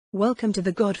Welcome to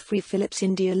the Godfrey Phillips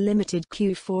India Limited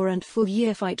Q4 and full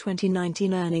year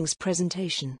FY2019 earnings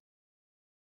presentation.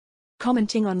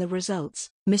 Commenting on the results,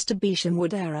 Mr. Bisham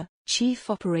Wadera, Chief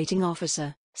Operating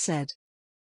Officer, said,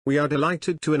 "We are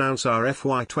delighted to announce our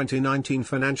FY2019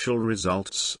 financial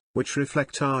results, which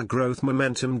reflect our growth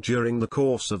momentum during the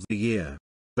course of the year.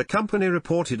 The company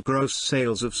reported gross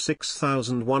sales of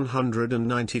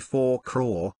 6,194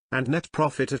 crore, and net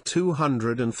profit of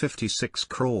 256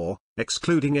 crore,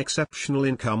 excluding exceptional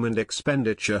income and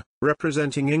expenditure,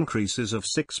 representing increases of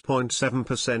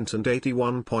 6.7% and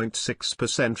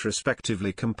 81.6%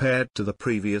 respectively compared to the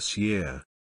previous year.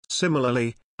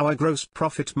 Similarly, our gross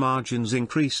profit margins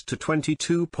increased to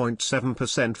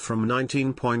 22.7% from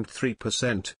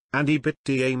 19.3%, and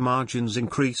EBITDA margins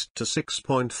increased to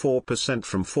 6.4%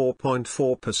 from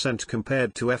 4.4%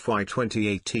 compared to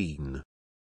FY2018.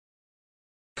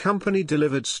 Company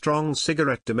delivered strong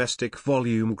cigarette domestic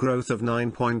volume growth of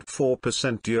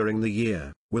 9.4% during the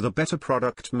year, with a better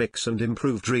product mix and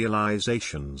improved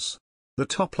realizations. The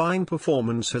top-line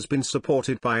performance has been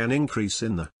supported by an increase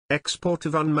in the export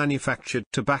of unmanufactured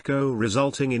tobacco,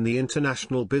 resulting in the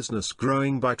international business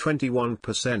growing by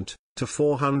 21% to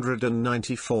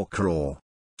 494 crore.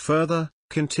 Further,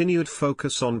 continued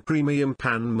focus on premium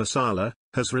pan masala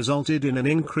has resulted in an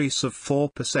increase of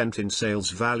 4% in sales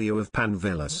value of Pan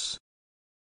Villas.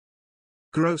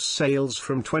 Gross sales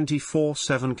from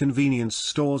 24/7 convenience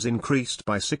stores increased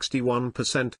by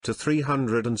 61% to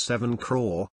 307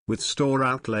 crore, with store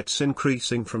outlets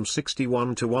increasing from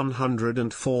 61 to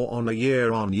 104 on a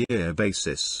year-on-year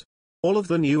basis. All of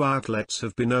the new outlets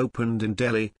have been opened in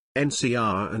Delhi,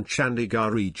 NCR and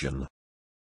Chandigarh region.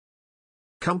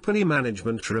 Company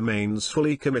management remains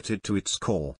fully committed to its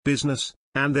core business,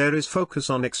 and there is focus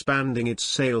on expanding its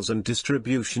sales and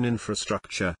distribution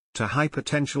infrastructure to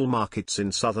high-potential markets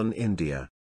in southern India.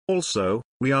 Also,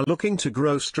 we are looking to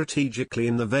grow strategically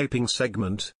in the vaping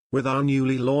segment, with our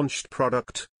newly launched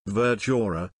product,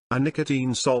 Verdura, a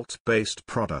nicotine salt-based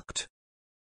product.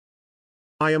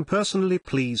 I am personally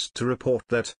pleased to report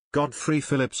that Godfrey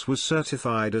Phillips was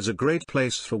certified as a Great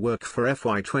Place for Work for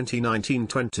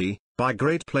FY2019-20 by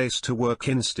Great Place to Work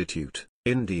Institute,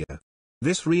 India.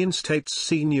 This reinstates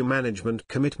senior management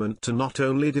commitment to not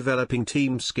only developing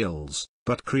team skills,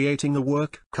 but creating a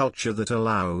work culture that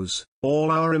allows all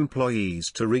our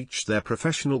employees to reach their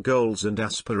professional goals and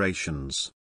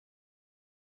aspirations.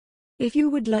 If you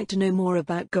would like to know more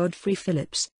about Godfrey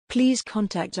Phillips, please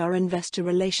contact our investor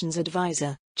relations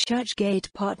advisor,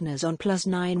 Churchgate Partners on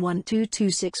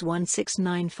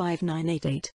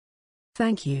 +912261695988.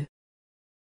 Thank you.